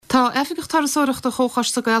Tá efigach tarasóireachta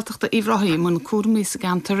chóchaiste gaeltachta Íomhráithí muna cuairmí sa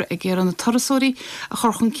gantar ag ggéar an tarasóirí a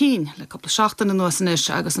chorchun cín le coppla seachtainna nuasanis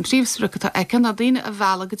agus an príomhsbrucha echan a daoine a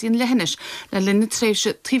bhela go dtíon lehanais le linne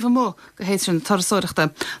tréimhse tíomh mó go héidir na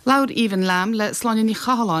tarasóireachta. Laur Ívan Lam le sláine ní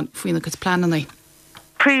chaáin faoina go plananaí.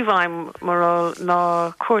 Príomhaim mar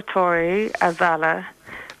ná cuairtóirí a bhela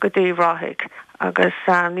go dtí Íomhráithigh agus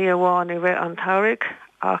ní amháin I rith an todhraigh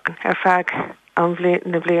ach ar feadh an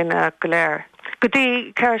na bliana go léir. Go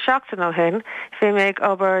dtí ceithre seachtain ó shin, bhí méid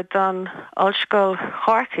obair don ollscoil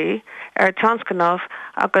Chartaí ar Tionscanmh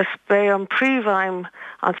agus bé an príomhaim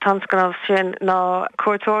an Tionscanmh sin ná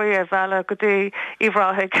cuairtóirí a bhela go dtí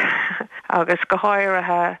Íomhráithigh agus go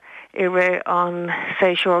háirithe I rith an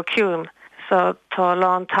séisiúr ciúin. So tá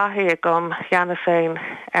lán taithí agam cheanna féin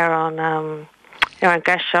ar an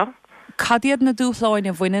gceist seo. Cadiad na dúchláin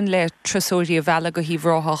a bhaineann le trasóirí a bhela go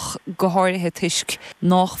híomhráthach go háirithe tuisc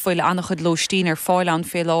nach bhfuil annachchud lóistín ar fáil an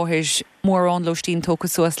fé láthir mórrán lóistín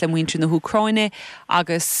tógad suas le muintre na Húcráine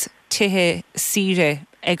agus tithe síre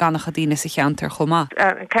ag annachcha daoine sa cheantar chomá.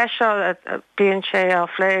 An ceist seo bíonn sé á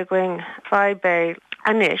phléiging fáibé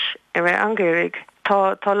anis I rith an gcúraigh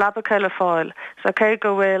tá labbacha le fáil, so cé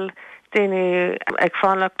go bhfuil daoine ag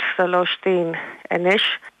fánacht sa lóistín anis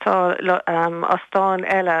tá ostáin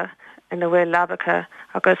eile ina bhfuil labbacha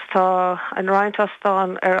agus tá an roinnt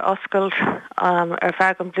ostáin ar oscailt ar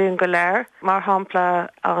feadh an bliain go léir mar shampla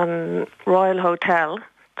an Royal Hotel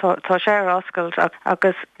tá sé ar oscailt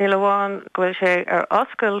agus níl amháin go bhfuil sé ar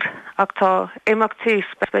oscailt ach tá imeachtaí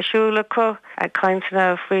speisiúla chu ag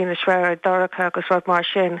cainteanna faoin na sréir doracha agus rud mar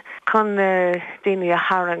sin chun daoine a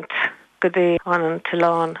harangt go dtí an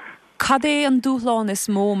Tileán. Cad é an dúchláin is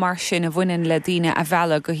mó mar sin a bhaineann le daoine a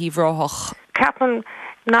bhela go híomhráthach? Ceapan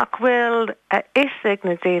nach bhfuil isig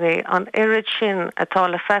na daoine an irid sin atá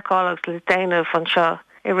le feiceálacht le déanamh an seo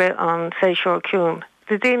I rith an séisiúr ciúin.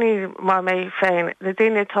 The daoine mar mé féin, the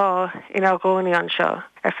daoine tá in agóní an seo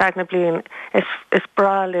ar feadh na bliain is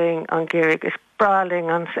bráling an gcúraigh, is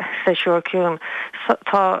bráling an séisiúr ciúin.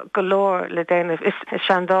 Tá go leor le déanamh is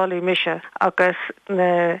seandálaí mise agus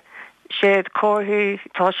na siad cóthaí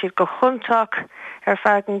tá siad go chuntach ar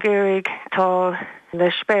feadh an gcúraigh tá na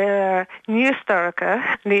spéir níos daracha,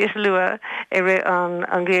 níos lua I rith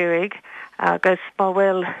an gcúraigh agus má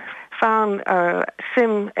bhfuil fan ar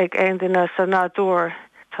sim ag aon duine sa nádúr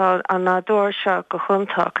tá an nádúr seo go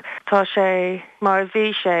chuntach tá sé mar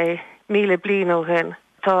bhí sé 1000 bliain ó shin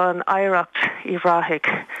tá an éireacht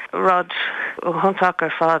Íomhráithigh rud ó chuntach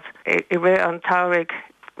ar fad I rith an todhraigh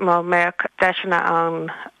má méach deisina an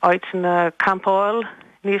áiteanna campáil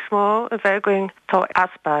níos mó a bheitgaing tá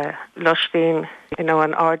aspa lostín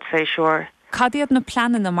an ard séisiúr. Cadiad na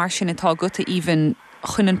planan na mar sin atá gota even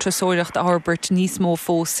chunan trasóireacht ábhairt níos mó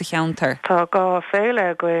fós sa cheantar? Tá gá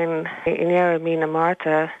féile going inéar mína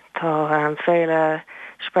Marta tá féile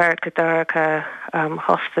speirt go daracha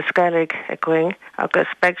hosta scalig a going agus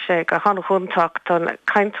beag sé go chana chuntach tá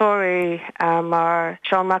caintóirí mar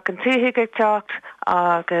Seán McEntee ag teacht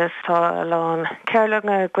agus tá lán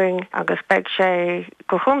ceirlanga a going agus beag sé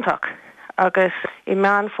go chuntach agus I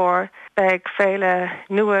meán fór beag féile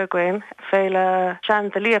nua a going féile sean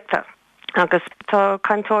de líapta. Agus tá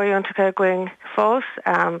caintóirí iontacha going fós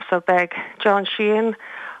so beag John Sheehan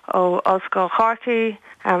ó Oscail Chartaí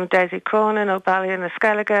Daisy Cronin ó Ballion na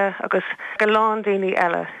Skellige agus go lán daoine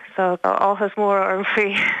eile so áthas mór ar an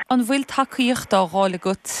fí. An bhfuil tacaíocht dá gháil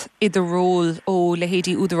agat idir ról ó le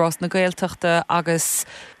héadí údarrás na Gaeltachta agus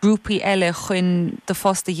grúpaí eile chuin de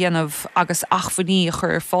fásta dhéanamh agus achfaní a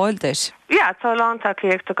chur fáildeis? Ja, tá lán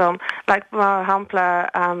tacaíocht agam, like mar hampla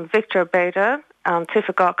Victor Beda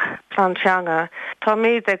tifagach Planteanga, tá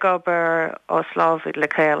míad ag obair ó Slávid le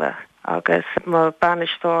chéile agus má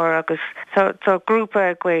banistóir agus tá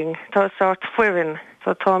grúpa a going tá sort fuirin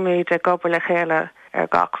so tá míad ag obair le chéile ar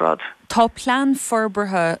gachrod. Tá plán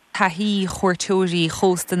forbartha taithí chuirteoirí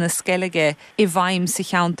chósta na Skellige I bhaim sa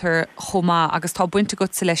cheantar chomá agus tá buinte go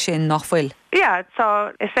sa lei sin nach bhfuil? Ja,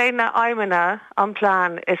 tá is é na aimimena an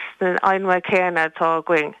plán is na aimime céanna tá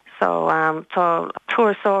going. So tá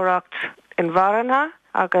tuairisóireacht in Bharana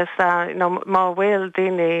agus má bhfuil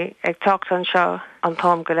daoine ag teacht an seo an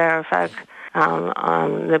tom go léir feadh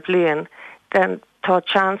an na bliain, den tá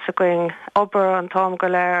chance a going obair an tom go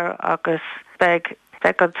léir agus beag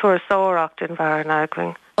an tuairisóireacht in Bharana a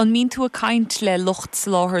going. An mín tú a caint le lucht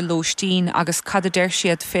láthair lóistín agus cad a deir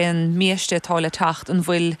siad féin méiste tá le tacht an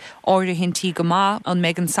bhfuil áire hintí go má an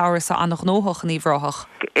méid an saoras a annach nóthach ní bhráthach.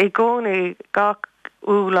 I gcónaí gach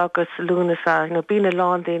úla agus lúnasa nó bína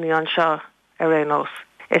lán daoine an seo ar rénos.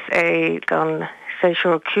 Is é gan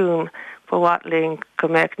séisiúr ciúin ba watling go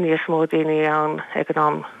méid níos mó daoine an ag an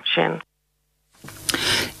am sin.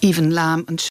 Even Lam an